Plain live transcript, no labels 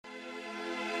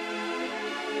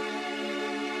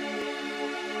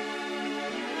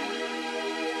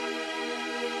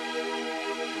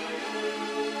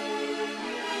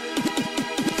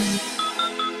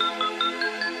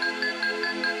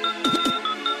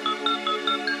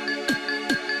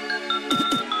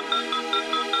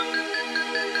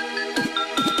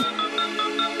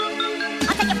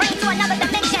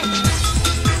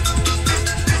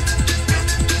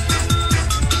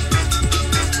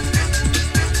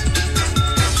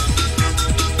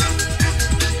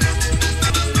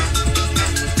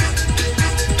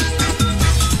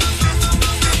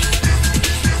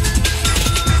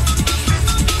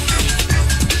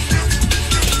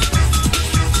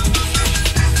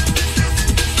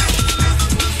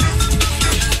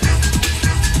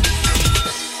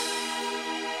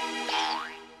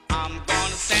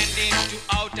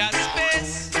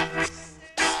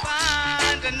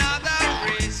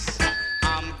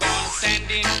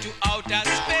into outer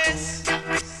space.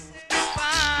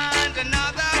 Find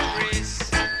another race.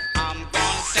 I'm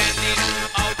gonna send it to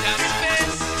outer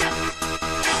space.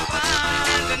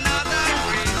 Find another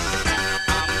race.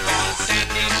 I'm gonna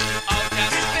send it to outer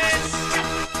space.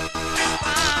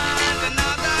 Find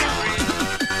another race.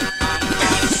 I'm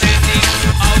gonna send it to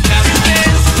outer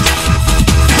space.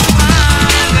 Find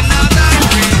another race. I'm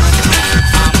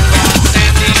gonna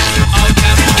send it to outer space. Find another race. I'm gonna send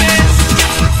it to outer space.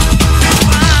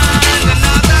 Find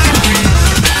another race.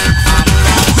 I'm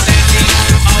gonna send it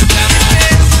to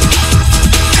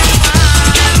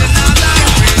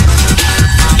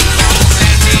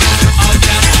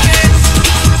outer space.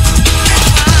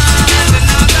 Find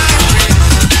another race.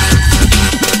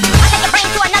 I'll take your brain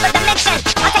to another dimension.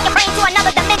 I'll take your brain to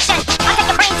another dimension. I'll take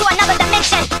your brain to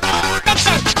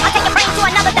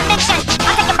another dimension.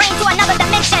 I'll take your brain to another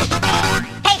dimension.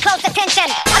 Pay close attention.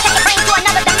 I'll take your brain to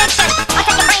another dimension. I'll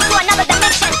take your brain to another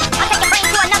dimension. I'll take your brain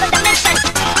to another dimension.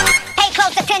 Pay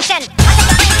close attention. I'll take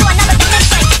your brain to another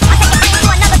dimension. I'll take your brain to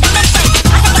another dimension.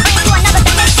 I'll take your brain to another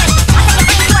dimension.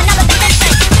 I'll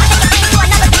take your brain to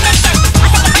another dimension. I'll take your brain to another dimension.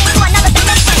 I'll take your brain to another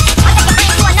dimension. I'll take your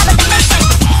brain to another dimension.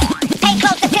 Pay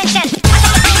close attention. I'll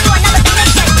take your brain to another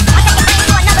dimension. I'll take your brain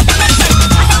to another dimension.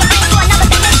 I'll take your brain to another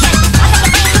dimension. I'll take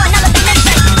your brain to another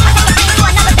dimension. I'll take your brain to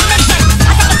another dimension.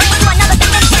 I'll take your brain to another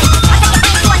dimension. I'll take your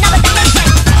brain to another dimension.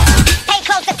 Pay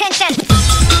close attention.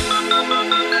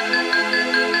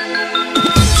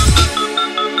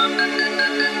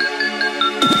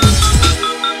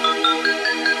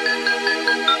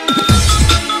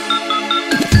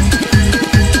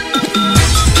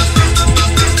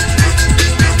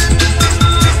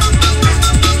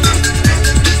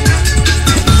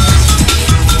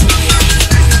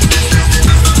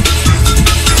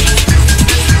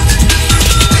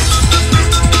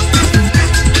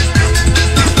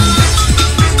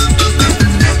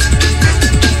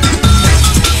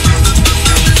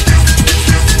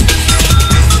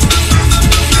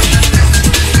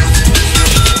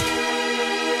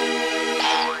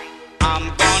 I'm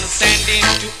gonna send it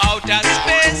to outer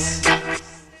space.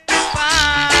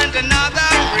 Find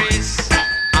another race.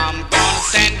 I'm gonna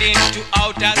send it to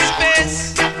outer space.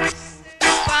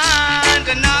 Find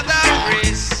another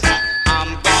race. I'm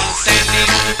gonna send it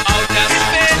to outer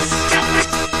space.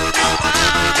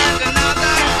 Find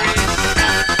another race.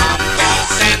 I'm gonna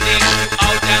send it to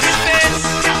outer space.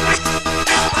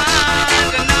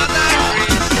 Find another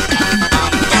race.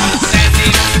 I'm gonna send it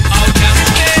to outer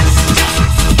space.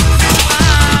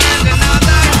 Find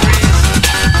another race.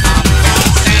 I'm gonna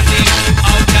send it to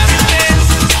outer space.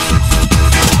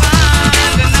 Find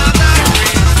another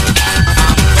race.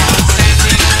 I'm gonna send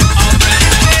it to outer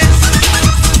space.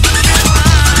 Find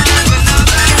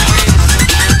another race.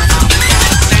 I'm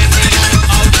gonna send it to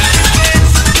outer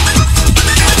space. Find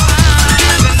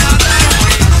another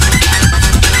race.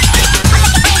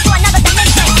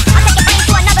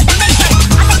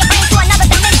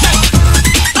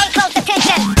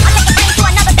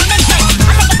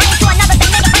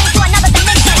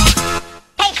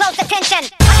 Pay close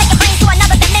attention.